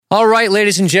All right,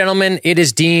 ladies and gentlemen, it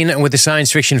is Dean with the Science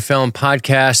Fiction Film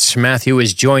Podcast. Matthew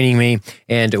is joining me,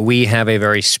 and we have a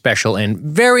very special and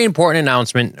very important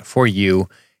announcement for you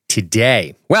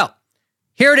today. Well,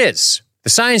 here it is. The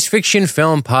Science Fiction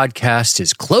Film Podcast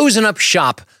is closing up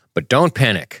shop, but don't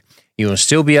panic. You will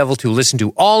still be able to listen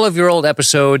to all of your old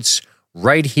episodes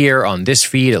right here on this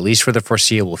feed, at least for the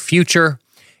foreseeable future.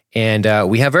 And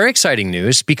we have very exciting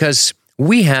news because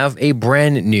we have a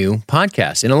brand new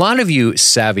podcast. And a lot of you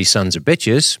savvy sons of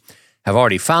bitches have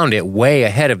already found it way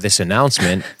ahead of this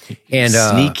announcement. And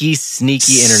sneaky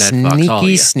internet fucks.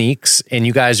 Sneaky sneaks. And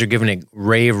you guys are giving it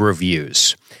rave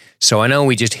reviews. So I know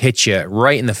we just hit you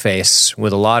right in the face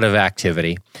with a lot of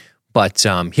activity. But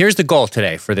here's the goal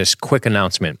today for this quick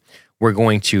announcement. We're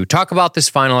going to talk about this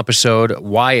final episode,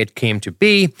 why it came to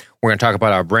be. We're going to talk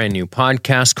about our brand new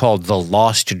podcast called The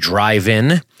Lost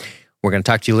Drive-In. We're going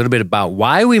to talk to you a little bit about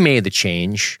why we made the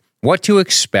change, what to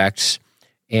expect,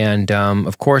 and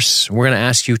of course, we're going to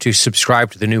ask you to subscribe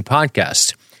to the new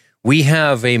podcast. We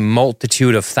have a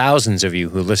multitude of thousands of you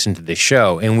who listen to this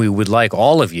show, and we would like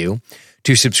all of you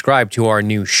to subscribe to our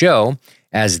new show,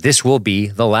 as this will be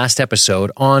the last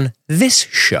episode on this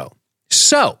show.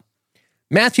 So,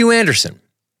 Matthew Anderson.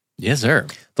 Yes, sir.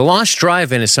 The Lost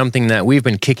Drive-In is something that we've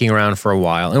been kicking around for a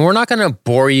while, and we're not going to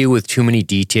bore you with too many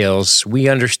details. We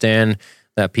understand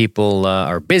that people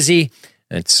are busy.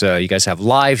 It's you guys have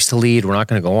lives to lead. We're not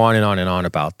going to go on and on and on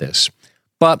about this.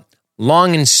 But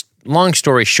long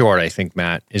story short, I think,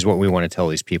 Matt, is what we want to tell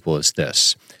these people is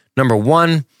this. Number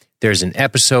one, there's an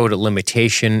episode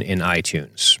limitation in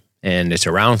iTunes, and it's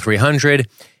around 300.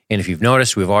 And if you've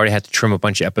noticed, we've already had to trim a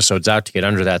bunch of episodes out to get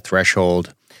under that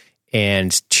threshold.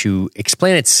 And to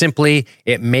explain it simply,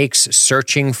 it makes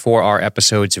searching for our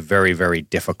episodes very, very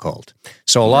difficult.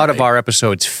 So a lot of our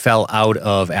episodes fell out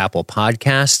of Apple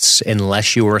Podcasts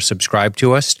unless you were subscribed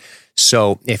to us.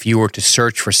 So if you were to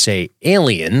search for, say,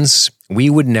 aliens, we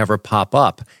would never pop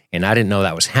up. And I didn't know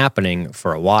that was happening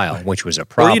for a while, which was a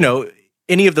problem. Well,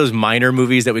 any of those minor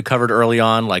movies that we covered early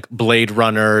on, like Blade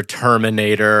Runner,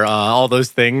 Terminator, all those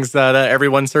things that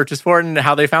everyone searches for and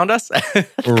how they found us.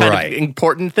 Right.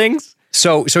 Important things.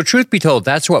 So truth be told,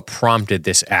 that's what prompted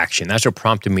this action. That's what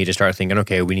prompted me to start thinking,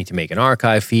 okay, we need to make an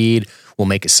archive feed. We'll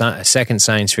make a second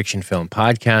science fiction film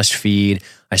podcast feed.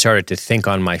 I started to think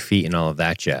on my feet and all of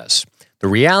that jazz. The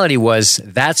reality was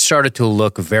that started to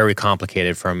look very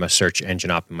complicated from a search engine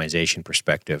optimization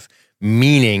perspective,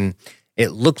 meaning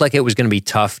it looked like it was going to be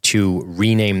tough to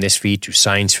rename this feed to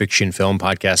Science Fiction Film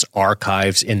Podcast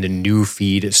Archives in the new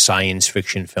feed, Science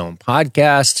Fiction Film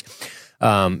Podcast.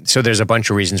 So there's a bunch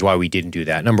of reasons why we didn't do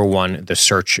that. Number one, the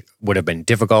search would have been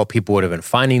difficult. People would have been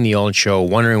finding the old show,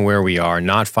 wondering where we are,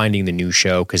 not finding the new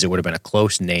show because it would have been a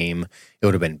close name. It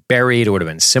would have been buried. It would have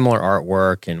been similar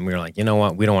artwork. And we were like, you know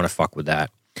what? We don't want to fuck with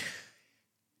that.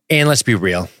 And let's be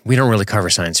real. We don't really cover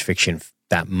science fiction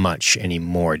that much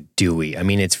anymore, do we? I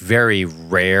mean, it's very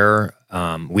rare.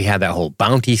 We had that whole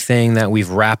bounty thing that we've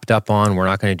wrapped up on. We're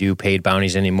not going to do paid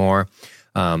bounties anymore.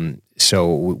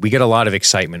 So we get a lot of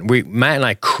excitement. Matt and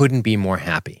I couldn't be more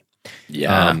happy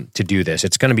to do this.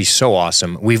 It's going to be so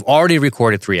awesome. We've already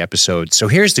recorded 3 episodes. So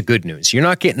here's the good news. You're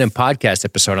not getting a podcast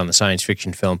episode on the Science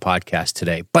Fiction Film Podcast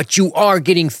today, but you are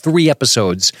getting 3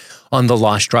 episodes on the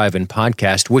Lost Drive-In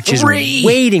Podcast, which is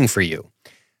waiting for you.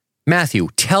 Matthew,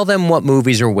 tell them what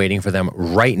movies are waiting for them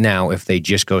right now if they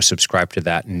just go subscribe to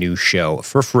that new show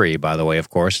for free, by the way, of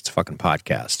course. It's a fucking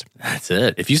podcast. That's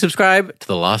it. If you subscribe to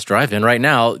The Lost Drive-In right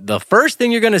now, the first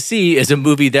thing you're going to see is a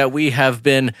movie that we have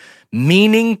been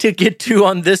meaning to get to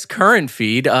on this current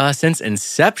feed since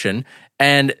inception,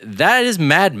 and that is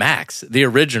Mad Max, the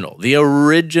original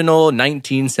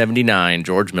 1979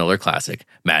 George Miller classic,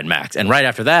 Mad Max. And right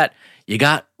after that, you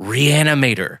got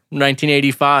Reanimator,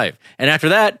 1985. And after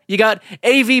that, you got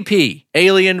AVP,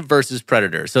 Alien versus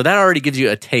Predator. So that already gives you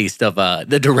a taste of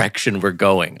the direction we're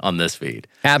going on this feed.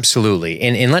 Absolutely.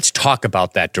 And let's talk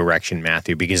about that direction,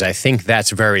 Matthew, because I think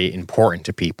that's very important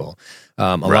to people.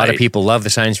 A lot of people love the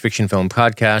Science Fiction Film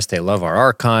Podcast. They love our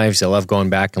archives. They love going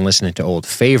back and listening to old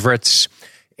favorites.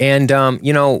 And,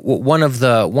 one of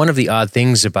the odd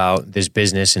things about this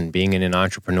business and being in an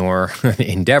entrepreneur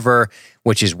endeavor,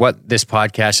 which is what this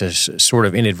podcast has sort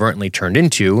of inadvertently turned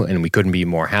into, and we couldn't be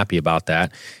more happy about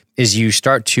that, is you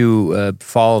start to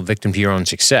fall victim to your own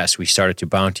success. We started to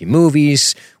bounty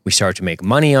movies. We started to make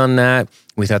money on that.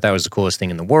 We thought that was the coolest thing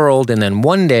in the world. And then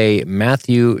one day,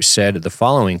 Matthew said the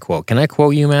following quote. Can I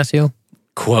quote you, Matthew?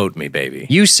 Quote me, baby.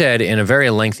 You said in a very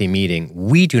lengthy meeting,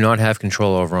 we do not have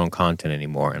control over our own content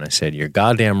anymore. And I said, you're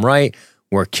goddamn right.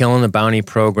 We're killing the bounty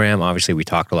program. Obviously, we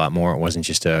talked a lot more. It wasn't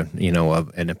just an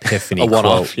epiphany A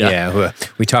one-off, quote. Yeah,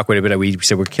 we talked quite a bit. We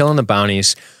said we're killing the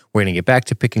bounties. We're going to get back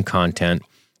to picking content,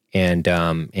 and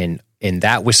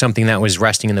that was something that was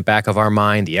resting in the back of our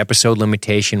mind. The episode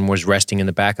limitation was resting in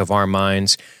the back of our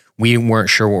minds. We weren't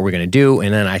sure what we were going to do,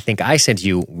 and then I think I said to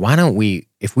you, "Why don't we?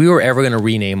 If we were ever going to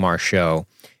rename our show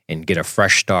and get a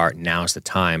fresh start, now's the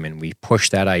time." And we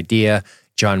pushed that idea.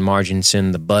 John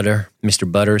Marginson,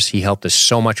 Mr. Butters, he helped us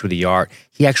so much with the art.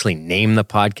 He actually named the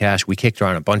podcast. We kicked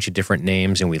around a bunch of different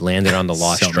names, and we landed on the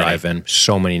Lost Drive-In.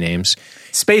 So many names.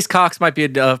 Space Cox might be a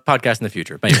podcast in the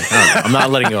future. But anyway, I don't know. I'm not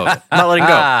letting go of it. I'm not letting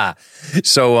go.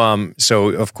 So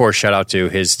of course, shout out to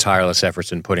his tireless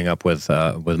efforts in putting up with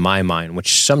my mind,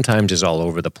 which sometimes is all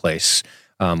over the place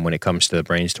when it comes to the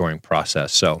brainstorming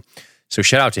process. So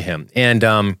shout out to him. And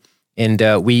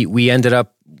we ended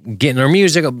up getting our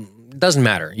music. Doesn't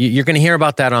matter. You're going to hear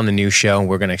about that on the new show.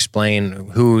 We're going to explain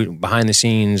who behind the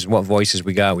scenes, what voices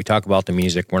we got. We talk about the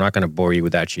music. We're not going to bore you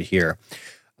with that shit here.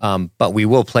 But we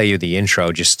will play you the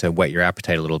intro just to whet your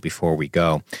appetite a little before we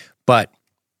go. But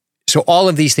so all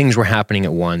of these things were happening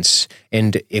at once.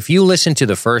 And if you listen to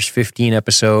the first 15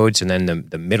 episodes and then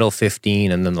the middle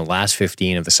 15 and then the last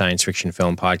 15 of the Science Fiction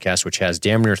Film Podcast, which has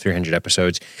damn near 300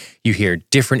 episodes, you hear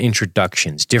different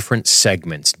introductions, different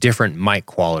segments, different mic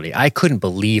quality. I couldn't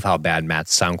believe how bad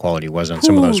Matt's sound quality was on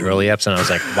some of those early eps. And I was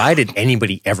like, why did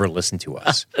anybody ever listen to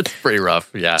us? It's pretty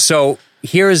rough, yeah. So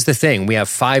here's the thing. We have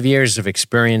 5 years of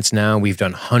experience now. We've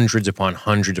done hundreds upon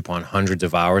hundreds upon hundreds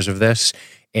of hours of this.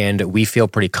 And we feel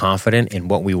pretty confident in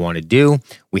what we want to do.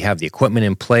 We have the equipment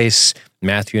in place.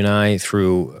 Matthew and I,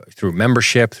 through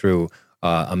membership, through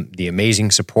the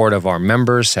amazing support of our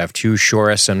members, have 2 Shure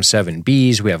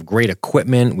SM7Bs. We have great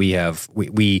equipment. We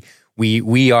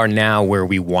are now where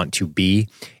we want to be,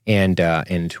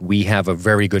 and we have a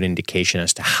very good indication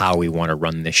as to how we want to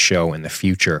run this show in the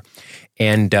future.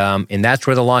 And that's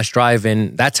where the Lost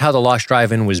Drive-In. That's how the Lost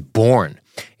Drive-In was born,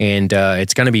 and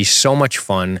it's going to be so much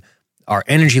fun. Our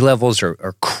energy levels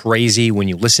are crazy. When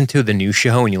you listen to the new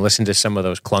show and you listen to some of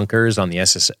those clunkers on the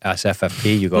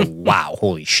SFFP, you go, wow,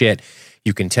 holy shit.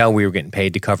 You can tell we were getting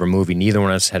paid to cover a movie neither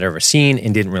one of us had ever seen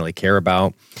and didn't really care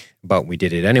about. But we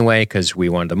did it anyway because we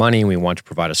wanted the money and we wanted to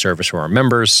provide a service for our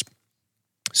members.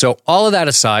 So all of that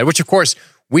aside, which of course,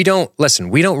 we don't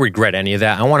regret any of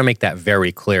that. I want to make that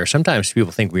very clear. Sometimes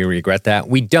people think we regret that.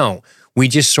 We don't. We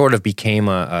just sort of became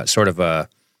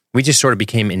we just sort of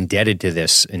became indebted to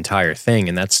this entire thing,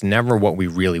 and that's never what we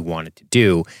really wanted to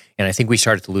do. And I think we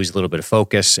started to lose a little bit of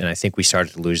focus, and I think we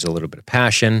started to lose a little bit of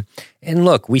passion. And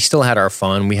look, we still had our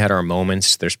fun. We had our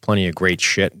moments. There's plenty of great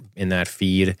shit in that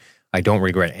feed. I don't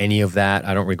regret any of that.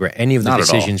 I don't regret any of the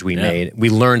decisions we made. We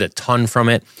learned a ton from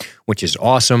it, which is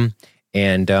awesome.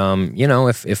 And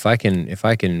if I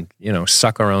can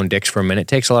suck our own dicks for a minute, it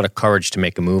takes a lot of courage to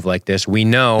make a move like this. We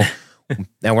know.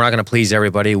 And we're not going to please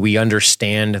everybody. We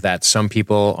understand that some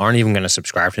people aren't even going to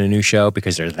subscribe to the new show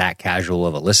because they're that casual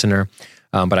of a listener.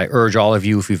 But I urge all of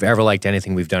you, if you've ever liked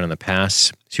anything we've done in the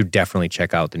past, to definitely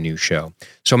check out the new show.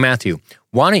 So Matthew,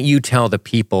 why don't you tell the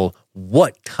people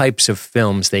what types of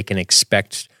films they can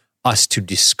expect us to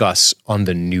discuss on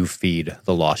the new feed,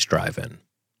 The Lost Drive-In?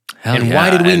 Why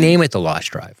did we name it The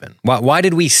Lost Drive-In? Why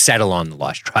did we settle on The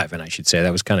Lost Drive-In, I should say?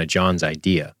 That was kind of John's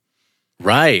idea.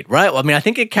 Right. Well, I mean, I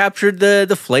think it captured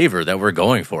the flavor that we're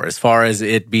going for as far as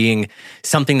it being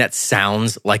something that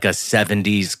sounds like a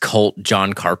 70s cult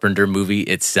John Carpenter movie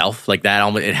itself. Like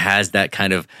that, it has that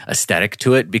kind of aesthetic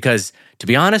to it because, to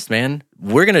be honest, man,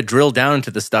 we're going to drill down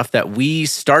into the stuff that we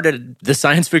started the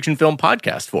Science Fiction Film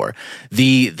Podcast for.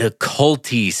 The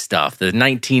culty stuff, the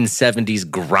 1970s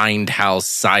grindhouse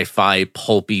sci-fi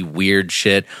pulpy weird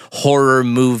shit, horror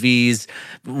movies,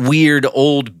 weird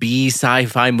old B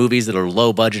sci-fi movies that are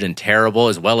low budget and terrible,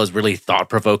 as well as really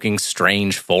thought-provoking,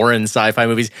 strange foreign sci-fi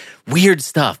movies. Weird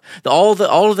stuff. All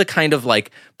of the kind of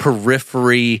like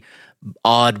periphery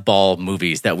oddball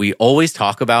movies that we always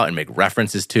talk about and make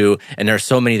references to, and there are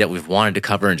so many that we've wanted to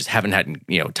cover and just haven't had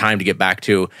time to get back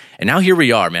to. And now here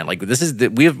we are, man. Like this is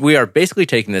we are basically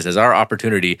taking this as our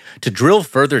opportunity to drill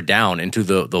further down into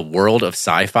the world of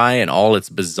sci-fi and all its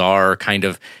bizarre kind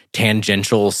of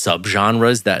tangential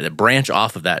subgenres that branch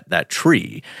off of that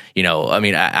tree. I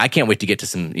mean, I can't wait to get to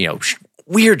some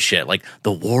weird shit like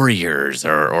The Warriors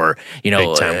or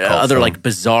other like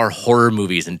bizarre horror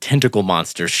movies and tentacle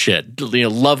monster shit,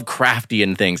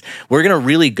 Lovecraftian things. We're going to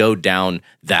really go down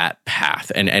that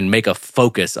path and make a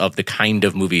focus of the kind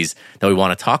of movies that we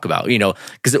want to talk about,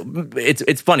 because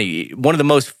it's funny. One of the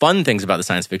most fun things about the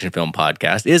Science Fiction Film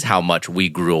Podcast is how much we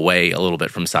grew away a little bit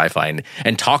from sci-fi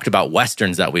and talked about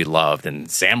Westerns that we loved and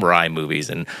samurai movies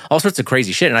and all sorts of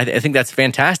crazy shit. And I think that's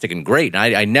fantastic and great.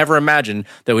 And I never imagined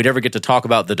that we'd ever get to talk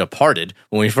about The Departed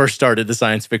when we first started the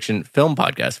Science Fiction Film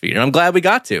Podcast feed. And I'm glad we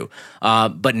got to.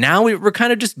 But now we're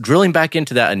kind of just drilling back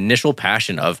into that initial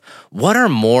passion of what are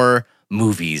more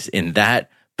movies in that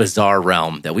bizarre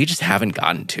realm that we just haven't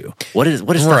gotten to. What is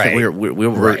stuff that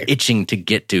we're itching to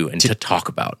get to and to talk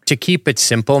about? To keep it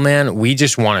simple, man, we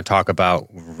just want to talk about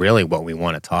really what we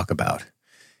want to talk about.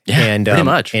 Yeah, and, pretty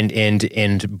much.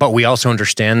 But we also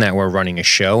understand that we're running a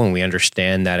show, and we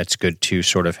understand that it's good to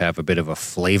sort of have a bit of a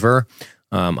flavor.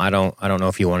 I don't know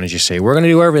if you want to just say we're going to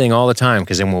do everything all the time,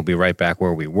 because then we'll be right back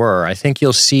where we were. I think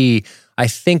you'll see. I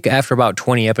think after about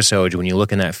 20 episodes, when you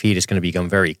look in that feed, it's going to become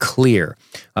very clear.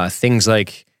 Things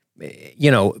like,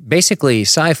 basically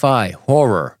sci-fi,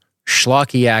 horror,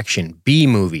 schlocky action, B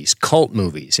movies, cult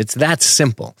movies. It's that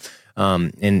simple.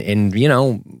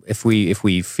 If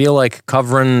we feel like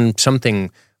covering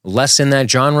something less in that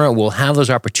genre, we'll have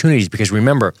those opportunities, because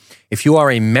remember, if you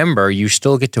are a member, you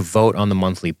still get to vote on the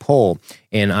monthly poll.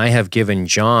 And I have given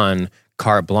John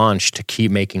carte blanche to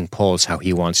keep making polls how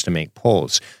he wants to make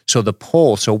polls. So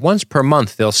once per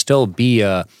month, there'll still be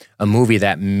a movie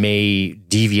that may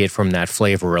deviate from that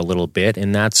flavor a little bit,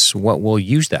 and that's what we'll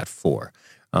use that for.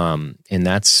 And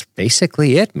that's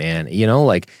basically it, man.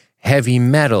 Like heavy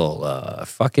metal,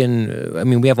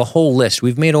 we have a whole list.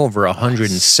 We've made over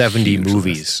 170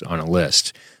 movies on a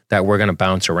list that we're going to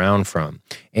bounce around from.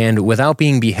 And without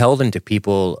being beholden to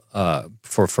people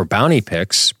for bounty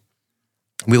picks,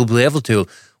 we'll be able to,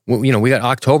 we got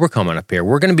October coming up here.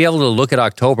 We're going to be able to look at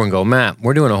October and go, Matt,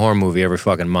 we're doing a horror movie every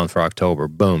fucking month for October.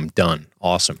 Boom, done.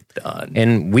 Awesome. Done.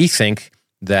 And we think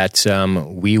that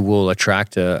we will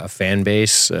attract a fan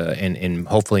base and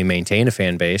hopefully maintain a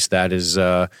fan base that is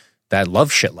that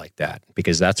loves shit like that,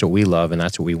 because that's what we love and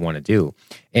that's what we want to do.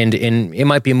 And it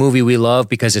might be a movie we love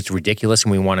because it's ridiculous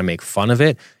and we want to make fun of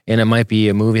it. And it might be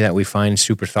a movie that we find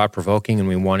super thought-provoking and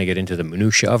we want to get into the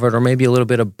minutia of it, or maybe a little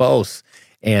bit of both.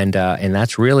 And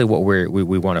that's really what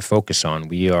we want to focus on.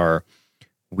 We started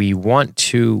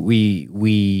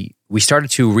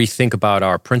to rethink about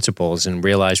our principles and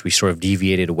realized we sort of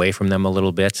deviated away from them a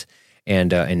little bit.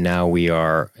 And now we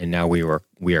are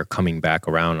coming back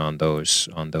around on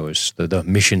the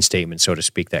mission statement, so to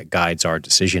speak, that guides our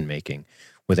decision making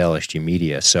with LSG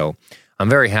Media. So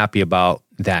I'm very happy about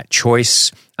that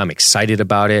choice. I'm excited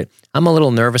about it. I'm a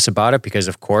little nervous about it because,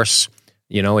 of course,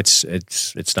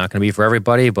 it's not going to be for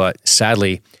everybody. But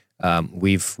sadly,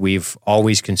 we've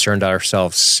always concerned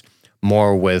ourselves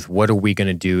more with what are we going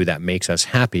to do that makes us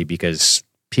happy, because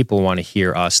people want to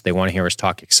hear us. They want to hear us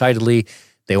talk excitedly.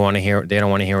 They don't want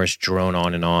to hear us drone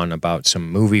on and on about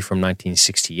some movie from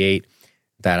 1968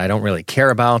 that I don't really care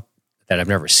about, that I've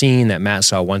never seen, that Matt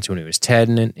saw once when he was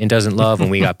 10 and doesn't love, and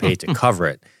we got paid to cover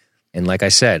it. And like I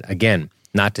said, again,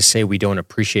 not to say we don't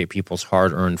appreciate people's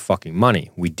hard-earned fucking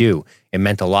money. We do. It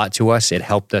meant a lot to us. It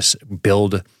helped us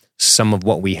build some of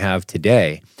what we have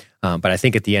today. But I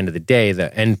think at the end of the day,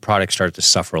 the end product started to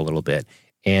suffer a little bit.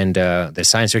 And the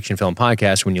Science Fiction Film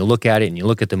Podcast, when you look at it and you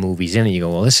look at the movies in it, you go,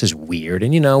 well, this is weird.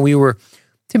 And, we were,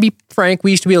 to be frank,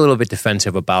 we used to be a little bit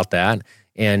defensive about that.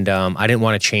 And I didn't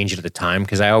want to change it at the time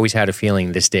because I always had a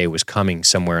feeling this day was coming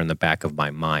somewhere in the back of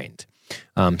my mind.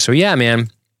 So yeah, man,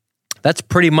 that's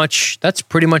pretty much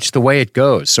the way it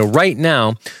goes. So right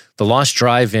now, the Lost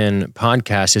Drive-In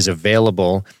podcast is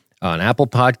available on Apple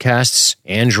Podcasts,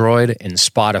 Android, and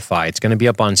Spotify. It's going to be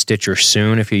up on Stitcher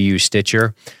soon if you use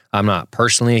Stitcher. I'm not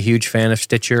personally a huge fan of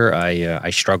Stitcher. I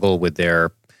struggle with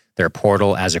their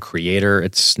portal as a creator.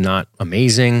 It's not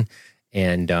amazing,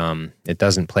 and it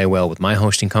doesn't play well with my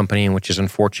hosting company, which is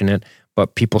unfortunate.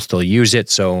 But people still use it,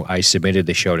 so I submitted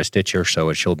the show to Stitcher, so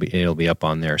it'll be up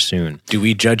on there soon. Do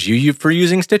we judge you for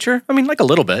using Stitcher? I mean, like a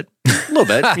little bit. You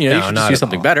should just use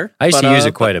something better. I used to use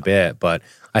it quite a bit, but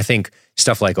I think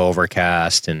stuff like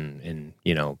Overcast and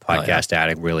Podcast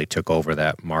Addict really took over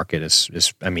that market.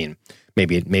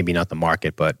 Maybe not the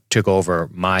market, but took over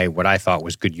what I thought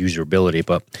was good usability.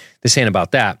 But this ain't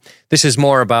about that. This is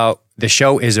more about the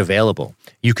show is available.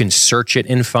 You can search it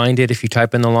and find it if you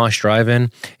type in The Lost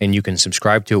Drive-In, and you can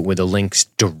subscribe to it with the links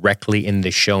directly in the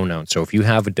show notes. So if you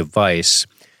have a device,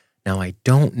 now I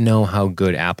don't know how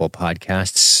good Apple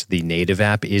Podcasts, the native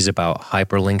app, is about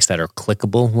hyperlinks that are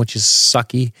clickable, which is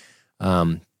sucky.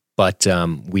 But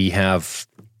we have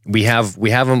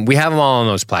them all on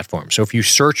those platforms. So if you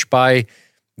search by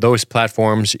those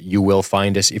platforms, you will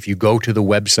find us. If you go to the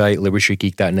website,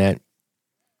 libertygeek.net,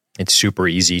 it's super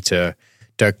easy to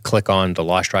click on the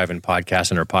Lost Drive-In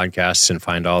podcast and our podcasts and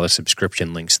find all the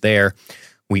subscription links there.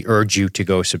 We urge you to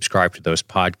go subscribe to those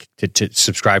to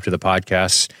subscribe to the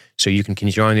podcasts so you can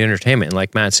enjoy the entertainment. And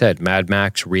like Matt said, Mad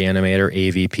Max, Reanimator,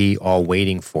 AVP, all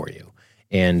waiting for you.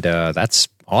 And that's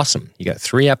awesome. You got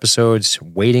 3 episodes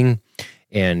waiting,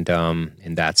 and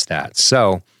that's that.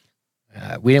 So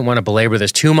we didn't want to belabor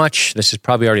this too much. This is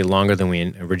probably already longer than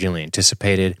we originally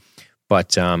anticipated.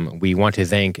 But we want to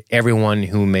thank everyone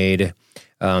who made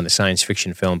the Science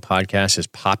Fiction Film Podcast as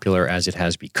popular as it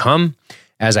has become.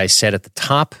 As I said at the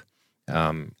top,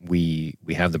 we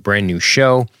have the brand new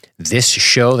show. This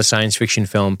show, the Science Fiction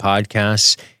Film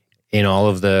Podcast, in all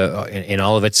of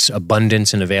its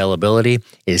abundance and availability,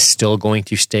 is still going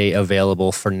to stay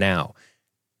available for now.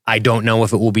 I don't know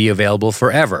if it will be available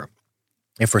forever.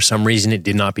 If for some reason it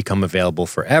did not become available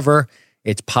forever,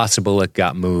 it's possible it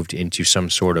got moved into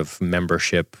some sort of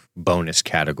membership bonus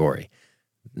category.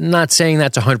 Not saying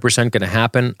that's 100% going to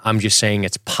happen. I'm just saying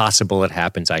it's possible it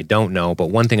happens. I don't know. But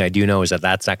one thing I do know is that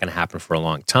that's not going to happen for a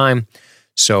long time.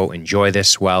 So enjoy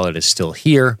this while it is still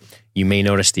here. You may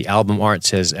notice the album art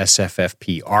says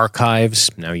SFFP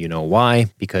Archives. Now you know why,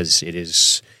 because it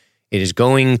is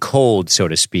going cold, so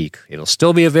to speak. It'll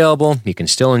still be available. You can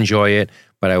still enjoy it.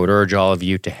 But I would urge all of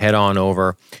you to head on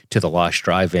over to the Lost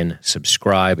Drive-In,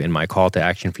 subscribe, and my call to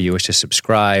action for you is to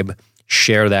subscribe,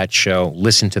 share that show,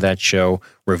 listen to that show,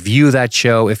 review that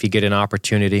show if you get an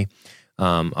opportunity.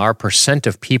 Our percent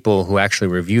of people who actually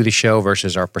review the show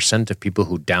versus our percent of people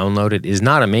who download it is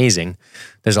not amazing.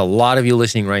 There's a lot of you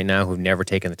listening right now who've never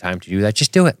taken the time to do that.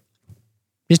 Just do it.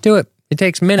 Just do it. It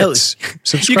takes minutes.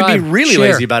 Subscribe. You can be really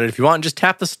share. lazy about it if you want and just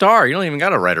tap the star. You don't even got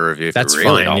to write a review if That's you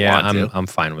really fine. don't Yeah, want to. I'm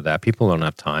fine with that. People don't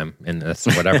have time, and that's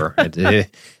whatever. As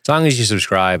long as you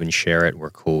subscribe and share it, we're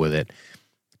cool with it.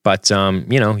 But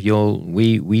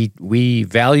we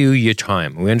value your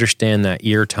time. We understand that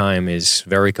ear time is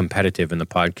very competitive in the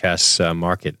podcast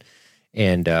market,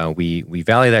 and we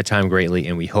value that time greatly.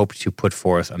 And we hope to put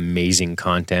forth amazing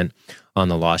content on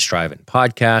the Lost Drive-In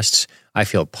podcasts. I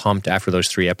feel pumped after those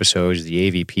 3 episodes. The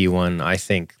AVP one, I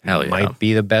think, might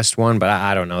be the best one, but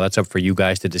I don't know. That's up for you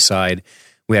guys to decide.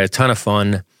 We had a ton of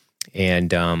fun.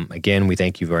 And again, we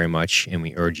thank you very much, and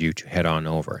we urge you to head on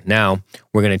over. Now,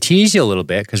 we're going to tease you a little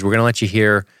bit because we're going to let you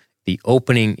hear the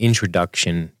opening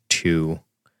introduction to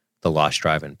the Lost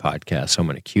Drive-In podcast. So I'm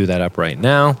going to cue that up right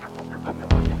now.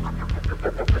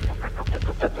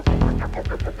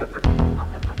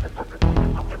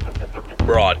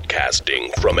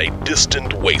 Broadcasting from a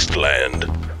distant wasteland,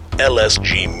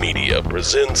 LSG Media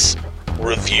presents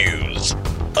reviews,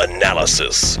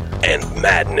 analysis, and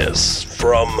madness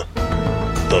from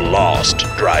The Lost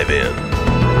Drive-In.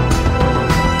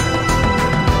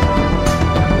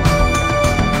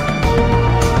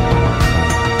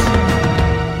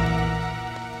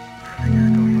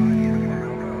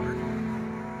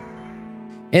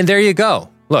 And there you go.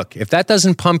 Look, if that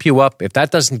doesn't pump you up, if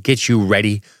that doesn't get you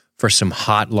ready for some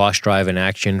hot Lost Drive-In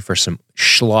action, for some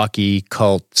schlocky,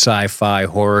 cult, sci-fi,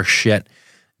 horror shit,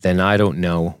 then I don't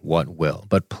know what will.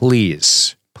 But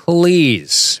please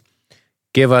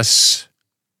give us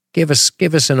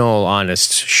an old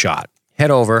honest shot. Head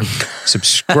over,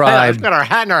 subscribe. We've got our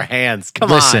hat in our hands.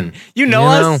 Come Listen, on. You know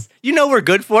us. You know we're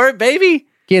good for it, baby.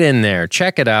 Get in there.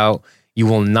 Check it out. You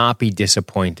will not be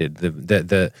disappointed.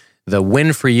 The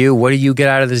win for you, what do you get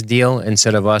out of this deal?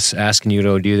 Instead of us asking you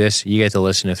to do this, you get to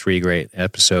listen to 3 great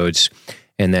episodes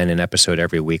and then an episode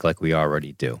every week like we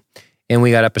already do. And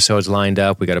we got episodes lined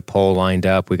up. We got a poll lined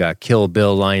up. We got Kill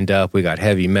Bill lined up. We got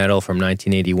Heavy Metal from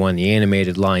 1981, the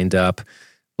animated, lined up.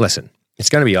 Listen, it's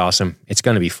going to be awesome. It's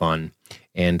going to be fun.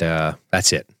 And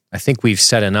that's it. I think we've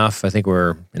said enough. I think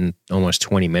we're in almost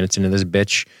 20 minutes into this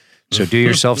bitch. So do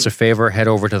yourselves a favor, head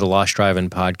over to the Lost Drive-In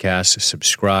podcast,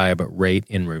 subscribe, rate,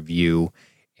 and review,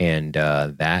 and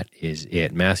that is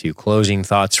it. Matthew, closing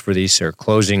thoughts for these, or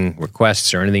closing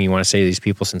requests, or anything you want to say to these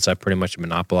people, since I've pretty much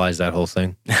monopolized that whole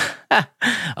thing?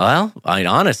 Well,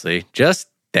 honestly, just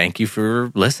thank you for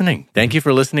listening. Thank you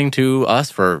for listening to us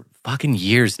for fucking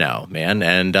years now, man.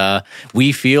 And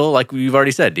we feel, like we've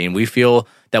already said, Dean, we feel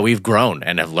that we've grown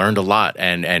and have learned a lot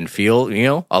and feel,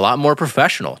 a lot more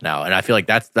professional now. And I feel like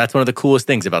that's one of the coolest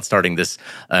things about starting this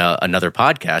another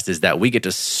podcast, is that we get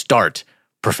to start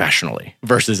professionally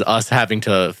versus us having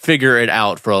to figure it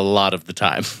out for a lot of the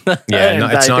time. Yeah, no,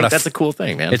 I think that's a cool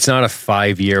thing, man. It's not a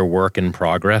 5-year work in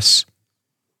progress.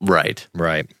 Right.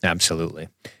 Right. Absolutely.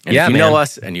 And if you know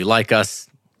us and you like us,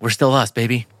 we're still us,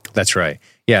 baby. That's right.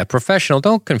 Yeah, professional.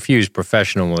 Don't confuse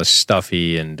professional with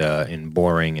stuffy and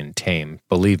boring and tame.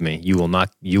 Believe me, you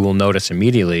will notice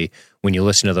immediately when you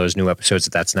listen to those new episodes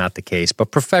that that's not the case.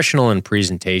 But professional in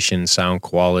presentation, sound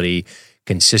quality,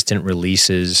 consistent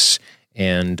releases,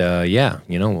 and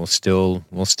we'll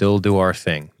still do our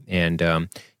thing. And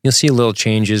you'll see little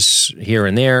changes here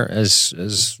and there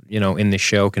as in the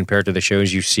show compared to the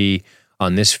shows you see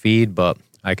on this feed. But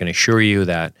I can assure you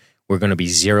that we're going to be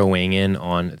zeroing in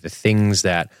on the things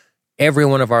that every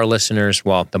one of our listeners,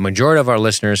 well, the majority of our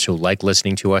listeners who like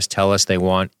listening to us tell us they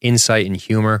want insight and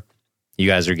humor. You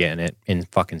guys are getting it in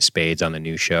fucking spades on the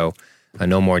new show.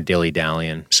 No more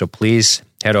dilly-dallying. So please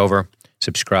head over,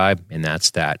 subscribe, and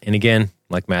that's that. And again,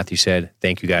 like Matthew said,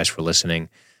 thank you guys for listening.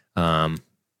 None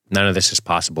of this is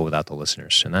possible without the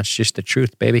listeners. And that's just the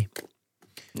truth, baby.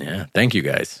 Yeah, thank you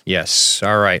guys. Yes.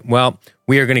 All right. Well,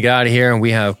 we are going to get out of here, and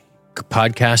we have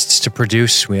podcasts to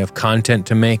produce. We have content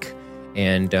to make.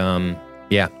 And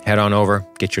head on over,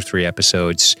 get your 3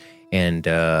 episodes, and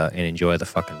enjoy the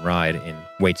fucking ride, and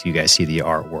wait till you guys see the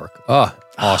artwork. Oh,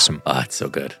 awesome. Oh, it's so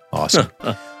good. Awesome.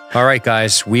 All right,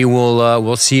 guys,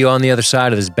 we'll see you on the other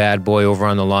side of this bad boy over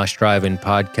on the Lost Drive-In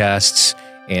podcasts,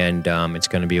 and it's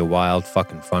going to be a wild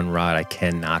fucking fun ride. I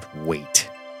cannot wait.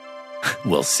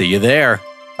 We'll see you there.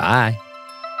 Bye.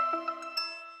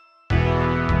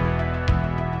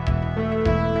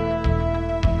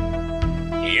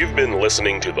 You've been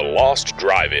listening to The Lost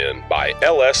Drive-In by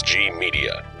LSG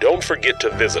Media. Don't forget to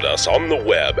visit us on the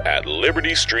web at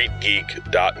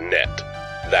libertystreetgeek.net.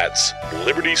 That's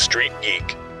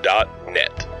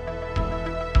libertystreetgeek.net.